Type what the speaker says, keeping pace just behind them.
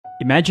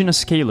Imagine a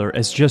scalar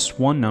as just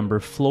one number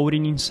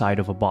floating inside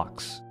of a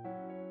box.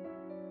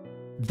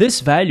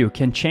 This value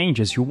can change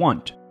as you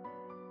want,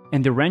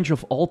 and the range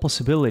of all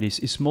possibilities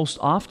is most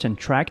often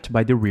tracked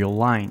by the real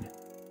line.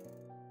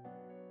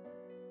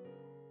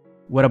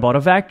 What about a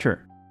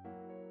vector?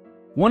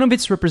 One of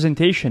its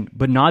representation,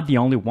 but not the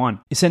only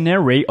one, is an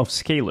array of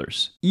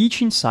scalars,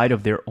 each inside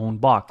of their own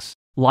box,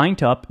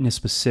 lined up in a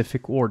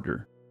specific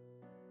order.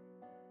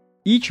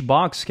 Each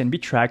box can be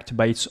tracked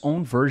by its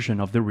own version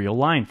of the real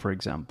line, for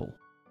example.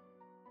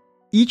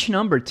 Each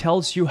number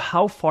tells you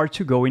how far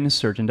to go in a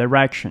certain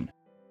direction.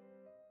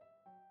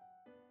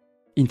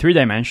 In 3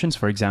 dimensions,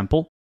 for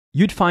example,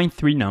 you'd find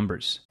 3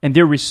 numbers, and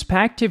their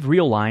respective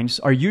real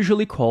lines are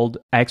usually called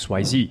x,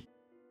 y, z.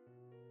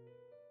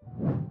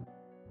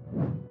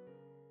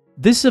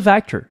 This is a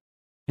vector,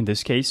 in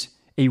this case,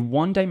 a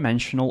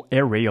one-dimensional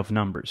array of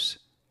numbers,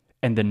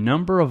 and the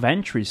number of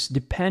entries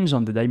depends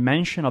on the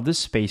dimension of the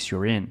space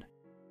you're in.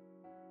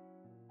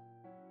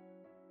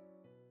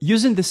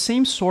 Using the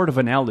same sort of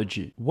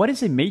analogy, what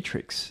is a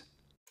matrix?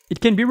 It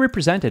can be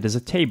represented as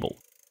a table.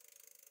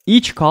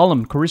 Each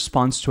column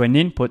corresponds to an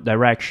input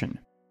direction,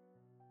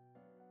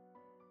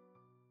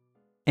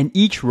 and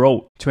each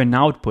row to an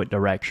output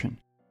direction.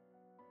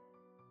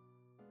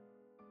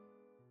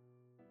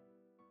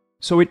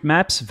 So it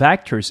maps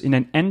vectors in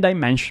an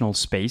n-dimensional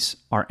space,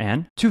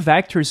 Rn, to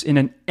vectors in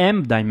an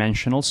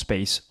m-dimensional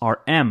space,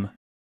 Rm.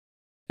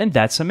 And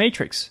that's a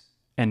matrix,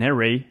 an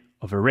array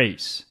of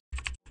arrays.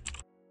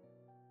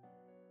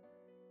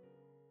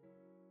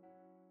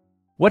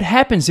 What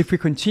happens if we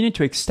continue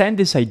to extend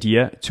this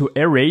idea to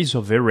arrays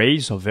of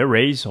arrays of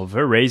arrays of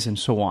arrays and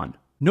so on?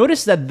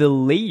 Notice that the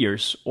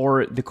layers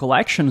or the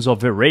collections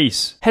of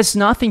arrays has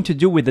nothing to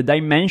do with the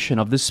dimension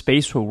of the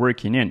space we're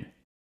working in.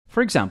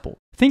 For example,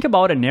 think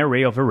about an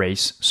array of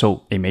arrays,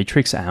 so a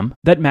matrix M,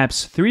 that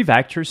maps 3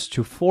 vectors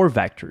to 4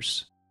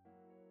 vectors.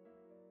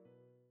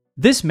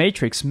 This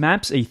matrix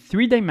maps a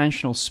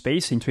 3-dimensional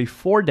space into a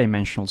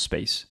 4-dimensional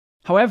space.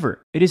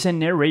 However, it is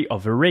an array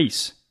of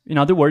arrays. In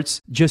other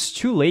words, just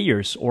 2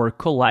 layers or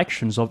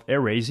collections of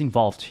arrays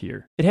involved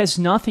here. It has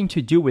nothing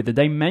to do with the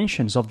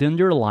dimensions of the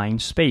underlying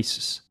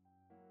spaces.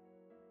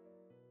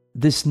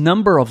 This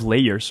number of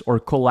layers or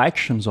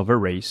collections of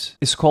arrays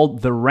is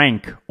called the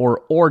rank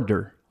or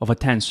order of a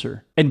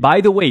tensor. And by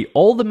the way,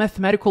 all the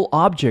mathematical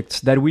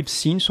objects that we've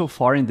seen so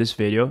far in this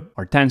video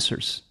are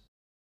tensors.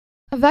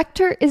 A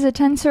vector is a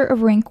tensor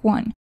of rank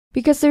 1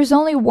 because there's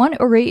only one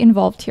array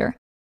involved here.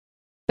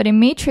 But a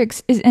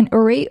matrix is an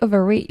array of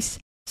arrays,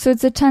 so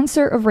it's a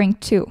tensor of rank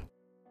 2.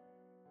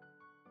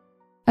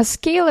 A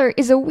scalar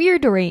is a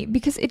weird array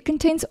because it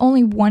contains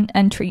only one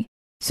entry,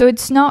 so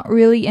it's not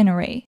really an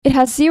array. It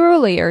has 0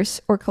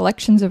 layers or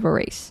collections of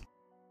arrays.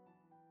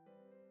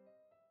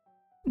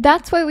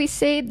 That's why we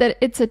say that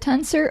it's a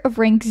tensor of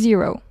rank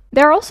 0.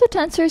 There are also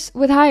tensors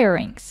with higher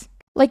ranks,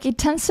 like a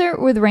tensor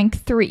with rank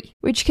 3,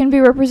 which can be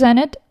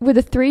represented with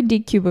a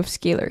 3D cube of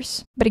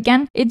scalars. But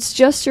again, it's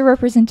just a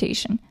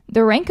representation.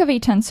 The rank of a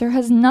tensor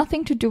has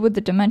nothing to do with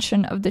the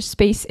dimension of the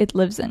space it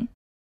lives in.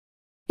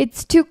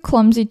 It's too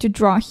clumsy to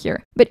draw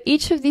here, but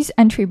each of these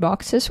entry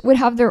boxes would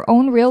have their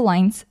own real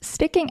lines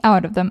sticking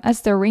out of them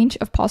as their range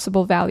of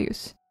possible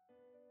values.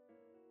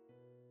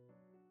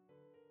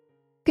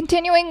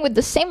 Continuing with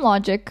the same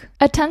logic,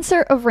 a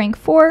tensor of rank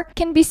 4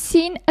 can be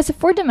seen as a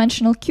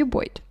 4-dimensional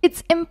cuboid.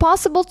 It's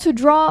impossible to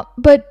draw,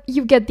 but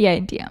you get the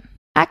idea.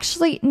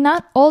 Actually,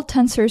 not all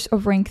tensors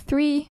of rank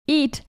 3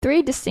 eat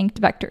 3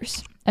 distinct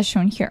vectors, as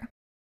shown here,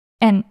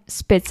 and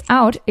spits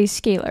out a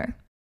scalar.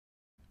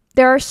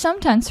 There are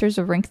some tensors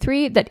of rank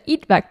 3 that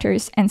eat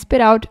vectors and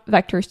spit out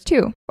vectors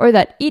too, or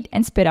that eat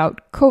and spit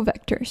out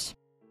covectors.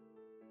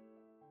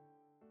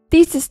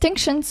 These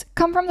distinctions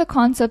come from the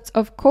concepts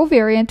of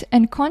covariant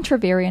and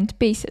contravariant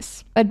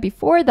basis. But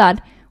before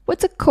that,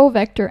 what's a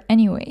covector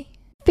anyway?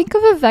 Think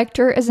of a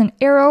vector as an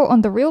arrow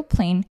on the real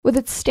plane with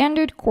its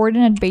standard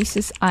coordinate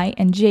bases I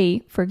and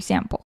j, for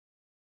example.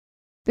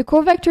 The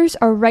covectors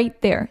are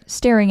right there,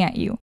 staring at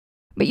you,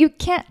 but you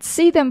can't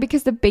see them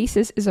because the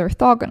basis is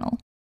orthogonal.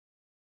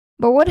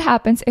 But what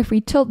happens if we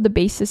tilt the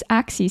basis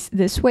axes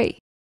this way?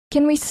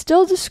 Can we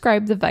still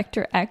describe the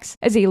vector x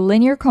as a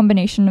linear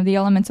combination of the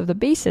elements of the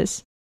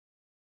basis?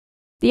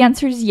 The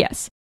answer is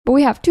yes, but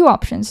we have 2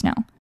 options now,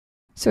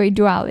 so a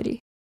duality.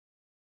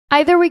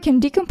 Either we can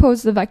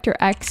decompose the vector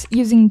x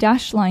using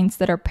dashed lines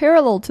that are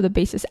parallel to the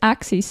basis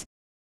axes,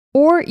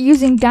 or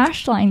using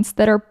dashed lines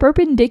that are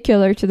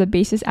perpendicular to the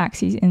basis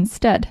axes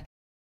instead.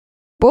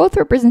 Both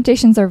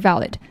representations are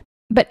valid,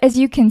 but as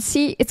you can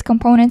see, its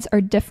components are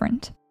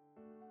different.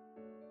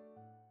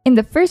 In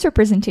the first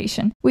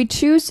representation, we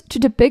choose to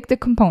depict the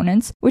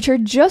components, which are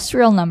just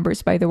real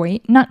numbers by the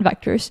way, not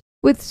vectors,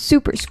 with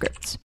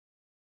superscripts.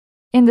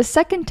 In the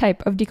second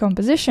type of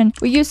decomposition,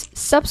 we use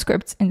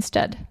subscripts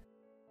instead.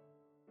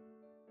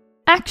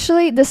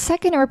 Actually, the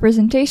second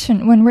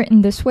representation when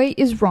written this way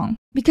is wrong,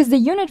 because the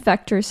unit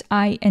vectors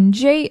I and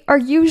j are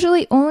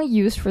usually only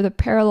used for the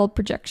parallel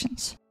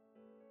projections.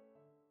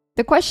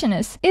 The question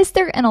is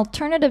there an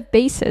alternative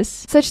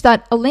basis such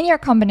that a linear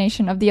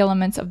combination of the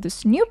elements of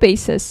this new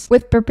basis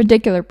with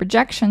perpendicular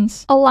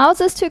projections allows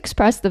us to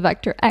express the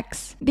vector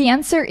x? The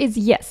answer is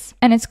yes,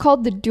 and it's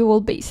called the dual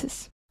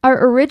basis.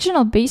 Our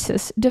original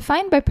basis,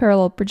 defined by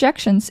parallel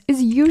projections,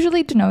 is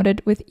usually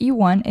denoted with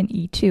e1 and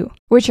e2,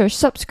 which are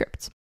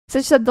subscripts,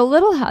 such that the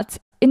little hats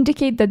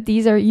indicate that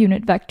these are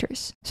unit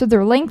vectors, so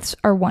their lengths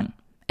are 1,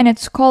 and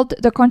it's called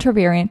the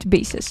contravariant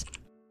basis.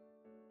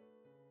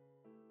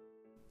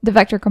 The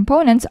vector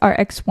components are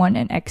x1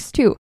 and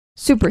x2,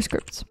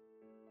 superscripts.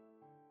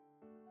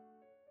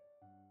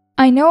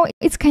 I know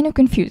it's kind of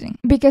confusing,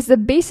 because the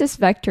basis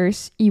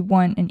vectors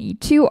e1 and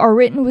e2 are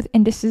written with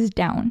indices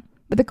down,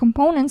 but the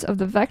components of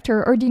the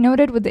vector are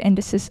denoted with the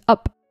indices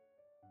up.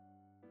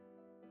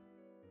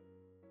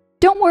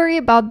 Don't worry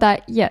about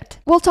that yet.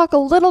 We'll talk a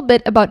little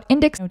bit about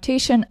index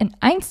notation and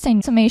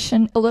Einstein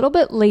summation a little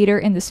bit later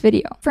in this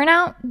video. For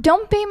now,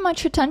 don't pay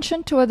much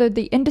attention to whether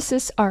the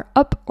indices are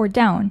up or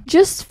down.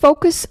 Just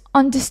focus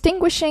on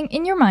distinguishing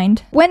in your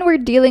mind when we're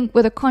dealing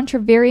with a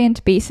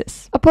contravariant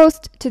basis,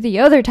 opposed to the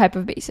other type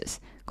of basis,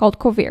 called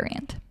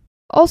covariant.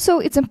 Also,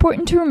 it's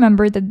important to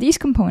remember that these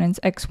components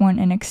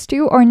x1 and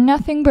x2 are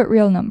nothing but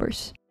real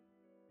numbers.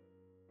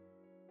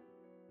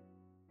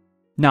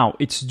 Now,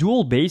 its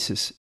dual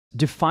basis,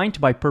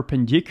 defined by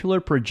perpendicular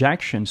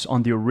projections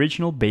on the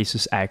original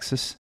basis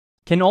axis,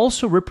 can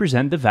also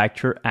represent the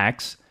vector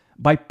x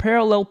by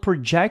parallel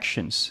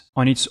projections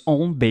on its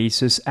own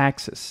basis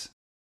axis.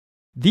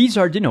 These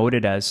are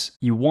denoted as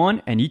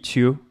e1 and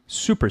e2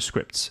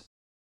 superscripts.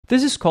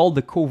 This is called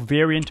the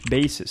covariant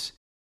basis,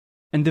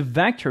 and the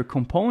vector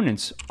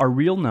components are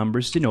real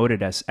numbers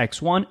denoted as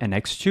x1 and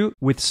x2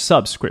 with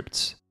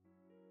subscripts.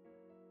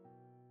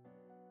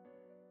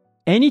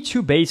 Any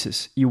two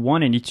bases,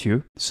 e1 and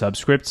e2,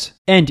 subscripts,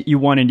 and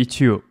e1 and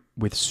e2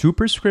 with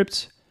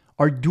superscripts,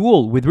 are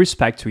dual with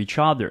respect to each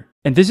other.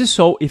 And this is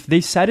so if they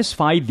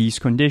satisfy these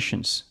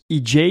conditions.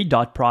 Ej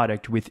dot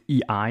product with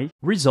ei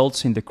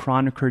results in the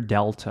Kronecker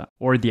delta,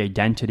 or the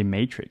identity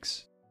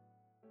matrix.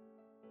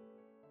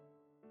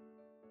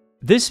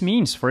 This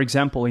means, for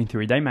example, in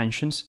 3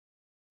 dimensions,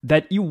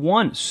 that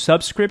e1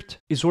 subscript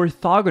is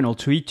orthogonal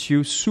to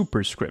e2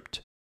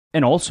 superscript,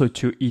 and also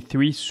to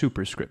e3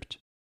 superscript,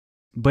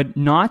 but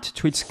not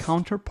to its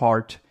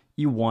counterpart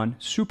e1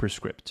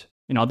 superscript,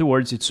 in other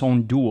words, its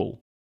own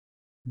dual.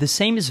 The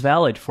same is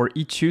valid for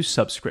e2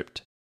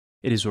 subscript.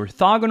 It is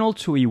orthogonal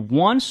to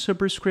e1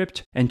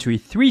 superscript and to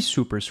e3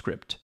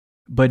 superscript,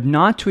 but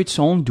not to its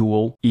own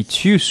dual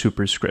e2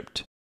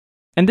 superscript.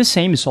 And the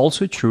same is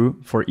also true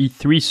for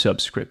e3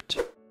 subscript.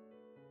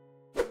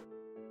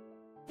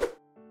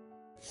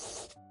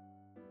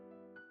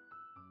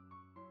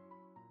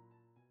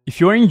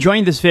 If you are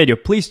enjoying this video,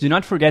 please do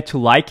not forget to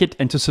like it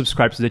and to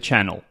subscribe to the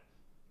channel.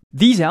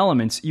 These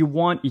elements,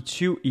 e1,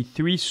 e2,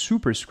 e3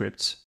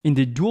 superscripts, in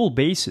the dual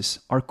basis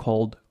are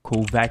called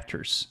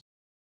covectors.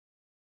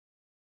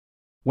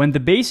 When the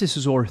basis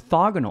is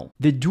orthogonal,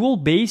 the dual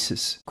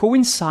basis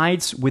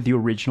coincides with the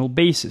original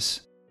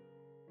basis.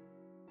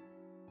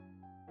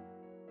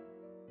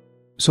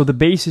 So the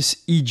basis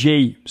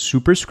ej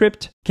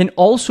superscript can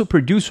also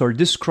produce or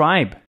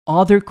describe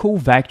other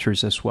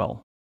covectors as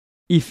well.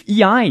 If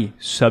ei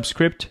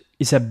subscript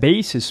is a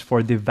basis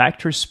for the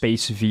vector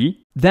space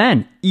V,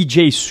 then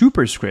ej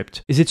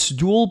superscript is its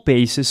dual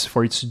basis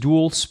for its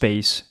dual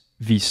space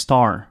V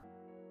star.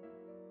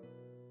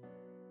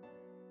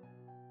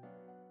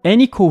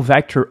 Any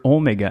covector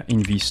omega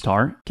in V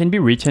star can be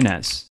written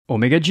as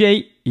omega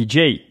j,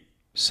 ej,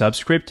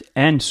 subscript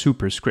and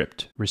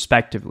superscript,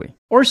 respectively,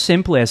 or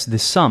simply as the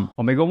sum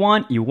omega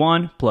 1,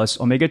 e1 plus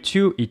omega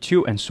 2,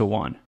 e2, and so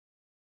on.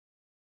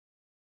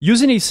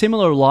 Using a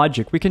similar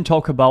logic, we can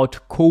talk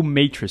about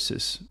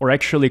co-matrices, or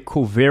actually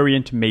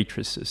covariant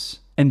matrices.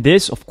 And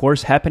this, of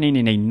course, happening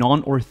in a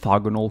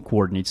non-orthogonal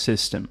coordinate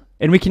system.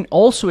 And we can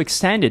also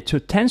extend it to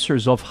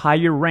tensors of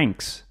higher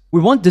ranks. We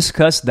won't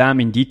discuss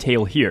them in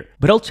detail here,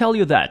 but I'll tell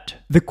you that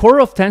the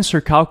core of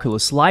tensor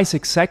calculus lies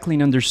exactly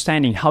in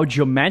understanding how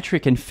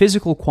geometric and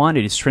physical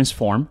quantities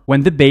transform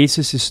when the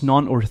basis is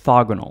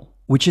non-orthogonal,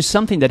 which is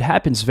something that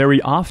happens very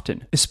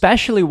often,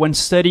 especially when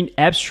studying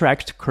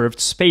abstract curved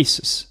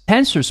spaces.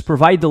 Tensors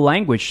provide the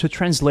language to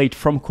translate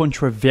from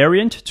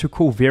contravariant to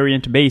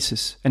covariant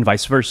basis, and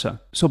vice versa.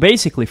 So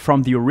basically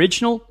from the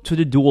original to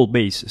the dual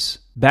basis,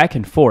 back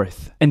and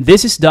forth. And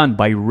this is done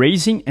by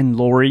raising and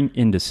lowering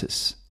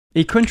indices.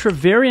 A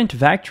contravariant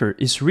vector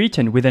is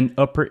written with an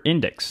upper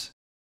index.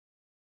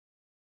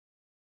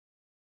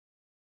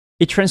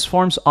 It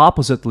transforms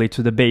oppositely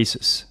to the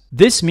basis.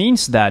 This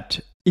means that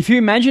if you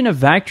imagine a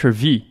vector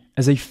v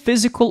as a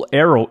physical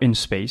arrow in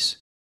space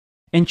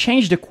and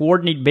change the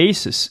coordinate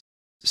basis,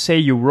 say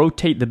you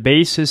rotate the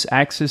basis,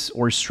 axis,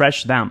 or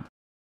stretch them,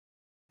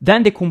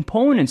 then the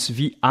components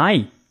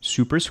vi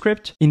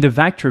superscript in the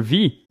vector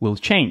v will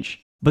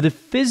change, but the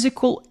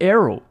physical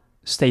arrow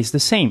stays the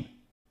same.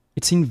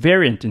 It's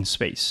invariant in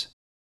space.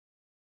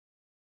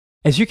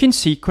 As you can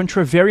see,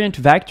 contravariant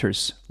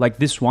vectors, like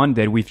this one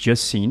that we've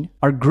just seen,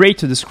 are great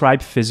to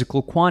describe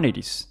physical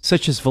quantities,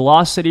 such as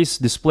velocities,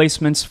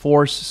 displacements,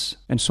 forces,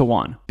 and so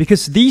on.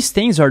 Because these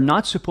things are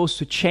not supposed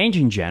to change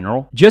in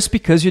general just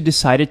because you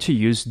decided to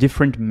use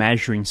different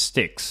measuring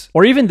sticks,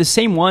 or even the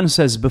same ones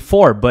as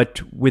before,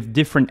 but with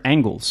different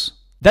angles.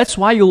 That's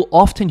why you'll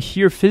often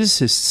hear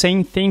physicists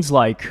saying things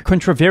like,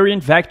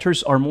 contravariant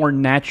vectors are more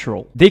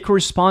natural. They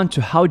correspond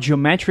to how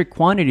geometric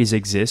quantities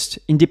exist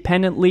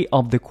independently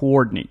of the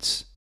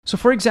coordinates. So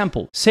for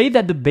example, say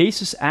that the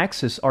basis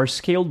axes are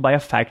scaled by a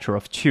factor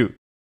of 2.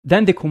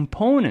 Then the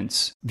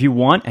components,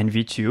 v1 and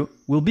v2,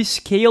 will be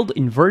scaled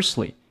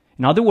inversely.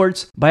 In other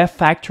words, by a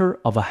factor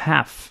of a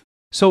half.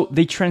 So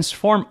they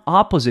transform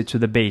opposite to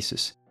the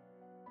basis.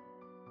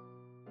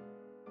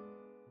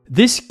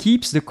 This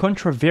keeps the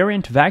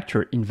contravariant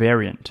vector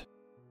invariant.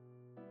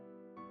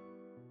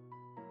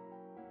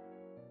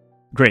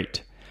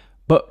 Great.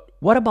 But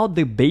what about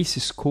the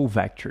basis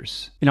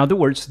covectors? In other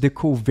words, the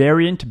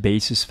covariant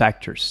basis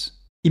vectors.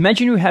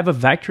 Imagine you have a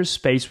vector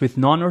space with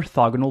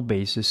non-orthogonal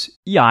basis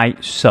ei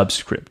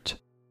subscript.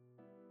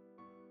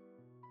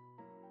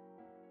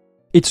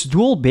 Its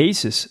dual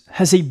basis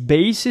has a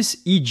basis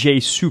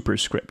ej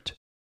superscript.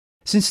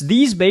 Since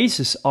these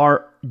bases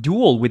are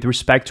dual with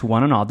respect to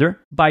one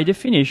another, by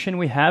definition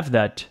we have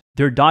that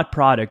their dot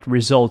product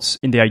results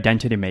in the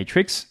identity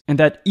matrix, and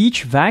that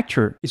each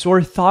vector is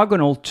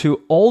orthogonal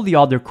to all the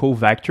other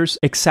covectors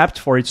except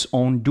for its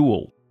own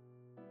dual.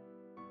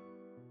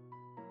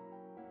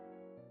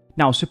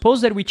 Now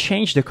suppose that we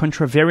change the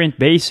contravariant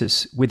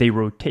basis with a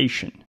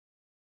rotation.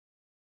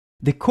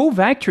 The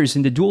covectors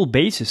in the dual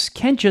basis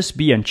can't just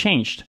be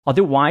unchanged,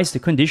 otherwise the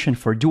condition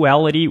for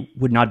duality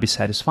would not be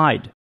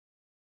satisfied.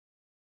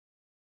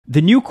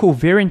 The new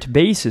covariant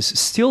basis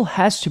still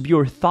has to be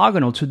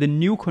orthogonal to the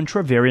new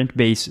contravariant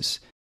basis,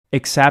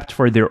 except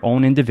for their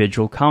own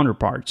individual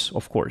counterparts,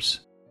 of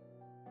course.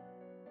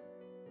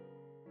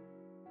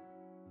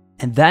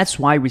 And that's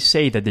why we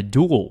say that the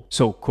dual,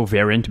 so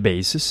covariant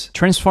basis,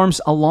 transforms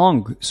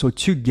along, so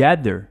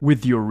together,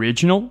 with the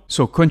original,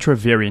 so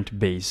contravariant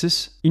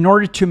basis, in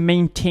order to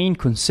maintain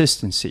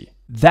consistency.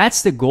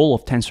 That's the goal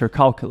of tensor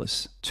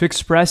calculus, to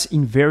express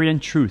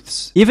invariant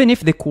truths, even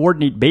if the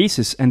coordinate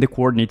basis and the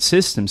coordinate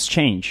systems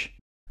change.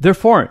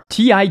 Therefore,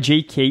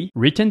 Tijk,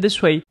 written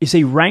this way, is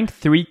a rank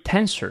 3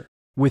 tensor,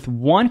 with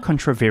one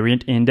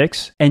contravariant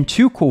index and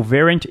two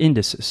covariant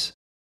indices.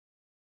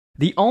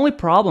 The only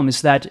problem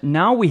is that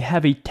now we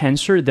have a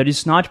tensor that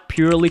is not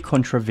purely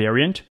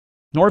contravariant,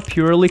 nor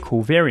purely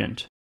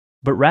covariant,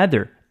 but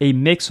rather a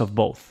mix of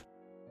both.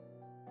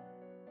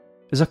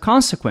 As a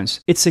consequence,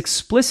 its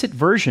explicit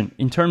version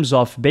in terms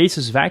of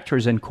basis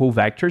vectors and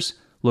covectors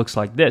looks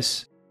like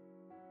this.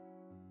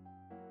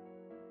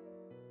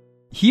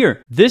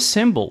 Here, this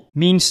symbol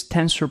means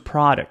tensor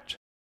product,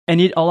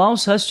 and it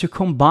allows us to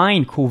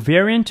combine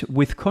covariant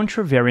with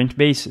contravariant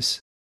basis.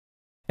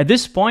 At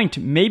this point,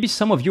 maybe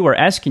some of you are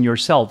asking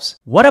yourselves,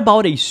 what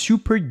about a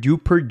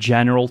super-duper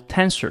general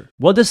tensor?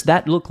 What does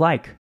that look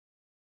like?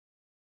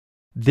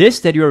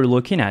 This that you are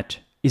looking at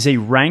is a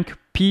rank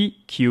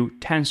PQ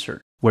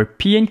tensor, where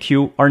P and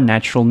Q are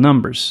natural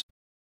numbers.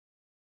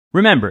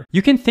 Remember,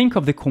 you can think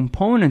of the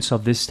components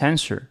of this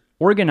tensor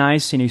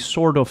organized in a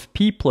sort of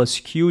P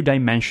plus Q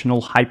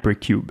dimensional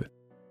hypercube.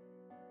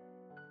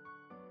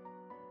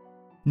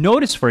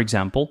 Notice, for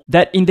example,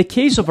 that in the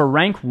case of a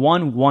rank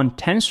 1,1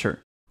 tensor,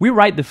 we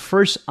write the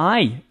first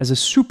I as a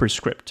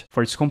superscript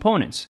for its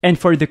components, and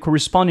for the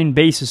corresponding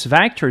basis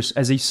vectors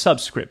as a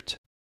subscript.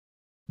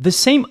 The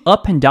same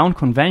up and down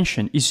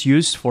convention is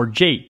used for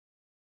J.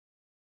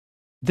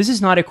 This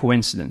is not a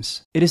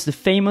coincidence. It is the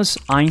famous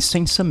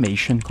Einstein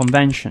summation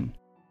convention.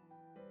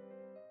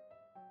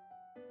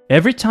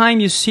 Every time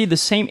you see the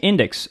same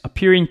index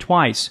appearing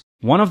twice,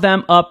 one of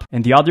them up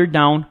and the other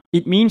down,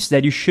 it means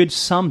that you should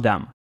sum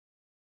them.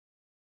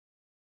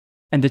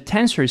 And the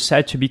tensor is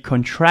said to be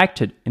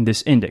contracted in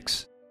this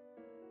index.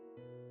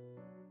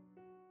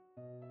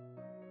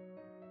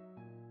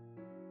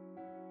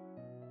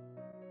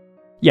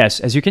 Yes,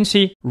 as you can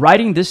see,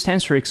 writing this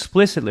tensor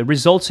explicitly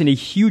results in a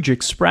huge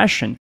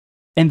expression.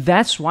 And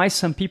that's why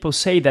some people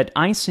say that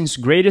Einstein's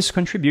greatest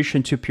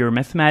contribution to pure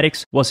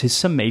mathematics was his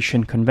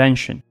summation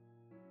convention.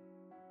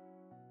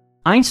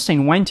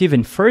 Einstein went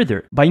even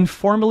further by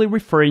informally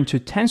referring to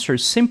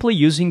tensors simply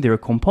using their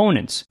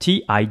components,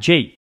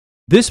 Tij.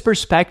 This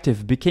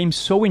perspective became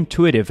so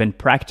intuitive and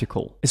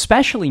practical,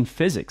 especially in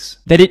physics,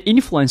 that it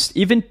influenced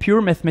even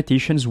pure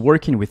mathematicians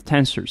working with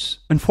tensors.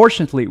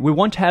 Unfortunately, we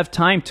won't have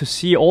time to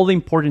see all the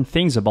important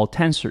things about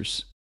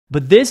tensors.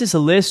 But this is a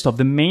list of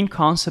the main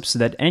concepts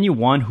that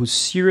anyone who's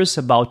serious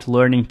about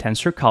learning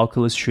tensor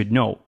calculus should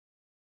know.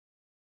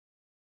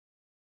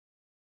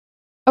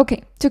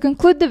 Okay, to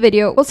conclude the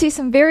video, we'll see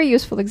some very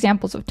useful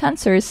examples of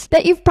tensors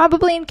that you've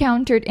probably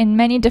encountered in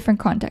many different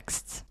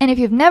contexts. And if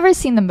you've never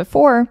seen them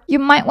before, you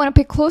might want to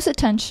pay close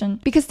attention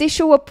because they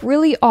show up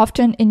really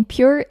often in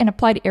pure and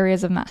applied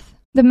areas of math.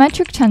 The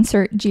metric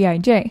tensor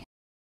Gij.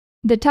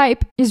 The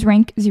type is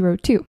rank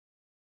 02.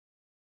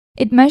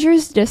 It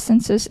measures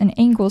distances and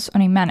angles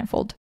on a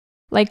manifold,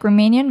 like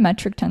Riemannian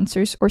metric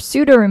tensors or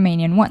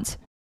pseudo-Riemannian ones,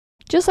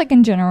 just like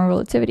in general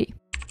relativity.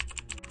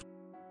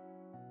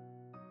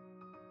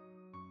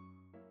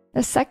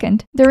 The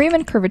second, the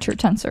Riemann curvature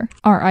tensor,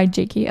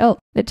 RIJKL.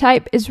 The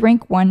type is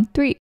rank 1,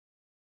 3.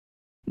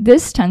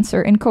 This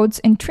tensor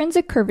encodes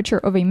intrinsic curvature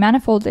of a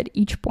manifold at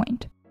each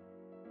point.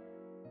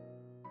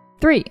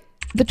 3.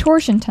 The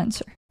torsion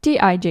tensor,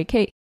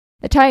 TIJK.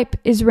 The type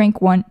is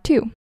rank 1,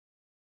 2.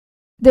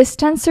 This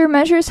tensor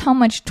measures how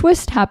much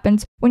twist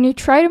happens when you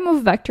try to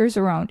move vectors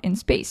around in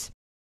space.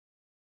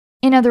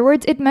 In other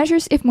words, it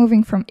measures if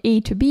moving from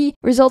A to B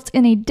results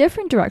in a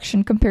different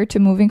direction compared to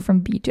moving from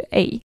B to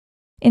A.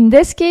 In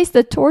this case,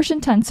 the torsion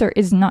tensor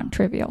is not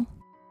trivial.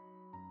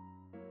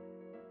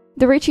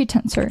 The Ricci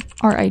tensor,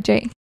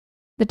 Rij.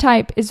 The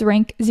type is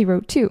rank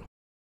 0, 2.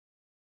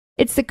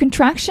 It's the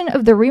contraction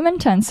of the Riemann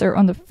tensor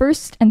on the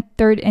first and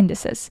third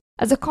indices.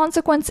 As a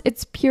consequence,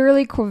 it's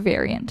purely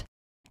covariant,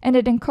 and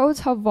it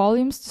encodes how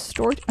volumes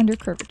distort under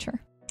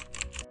curvature.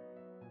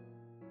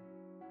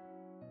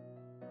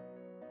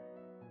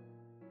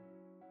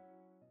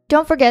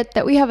 Don't forget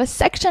that we have a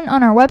section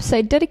on our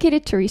website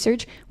dedicated to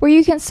research where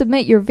you can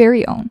submit your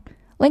very own.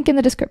 Link in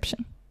the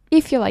description.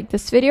 If you like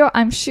this video,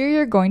 I'm sure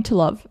you're going to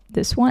love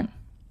this one.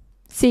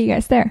 See you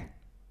guys there.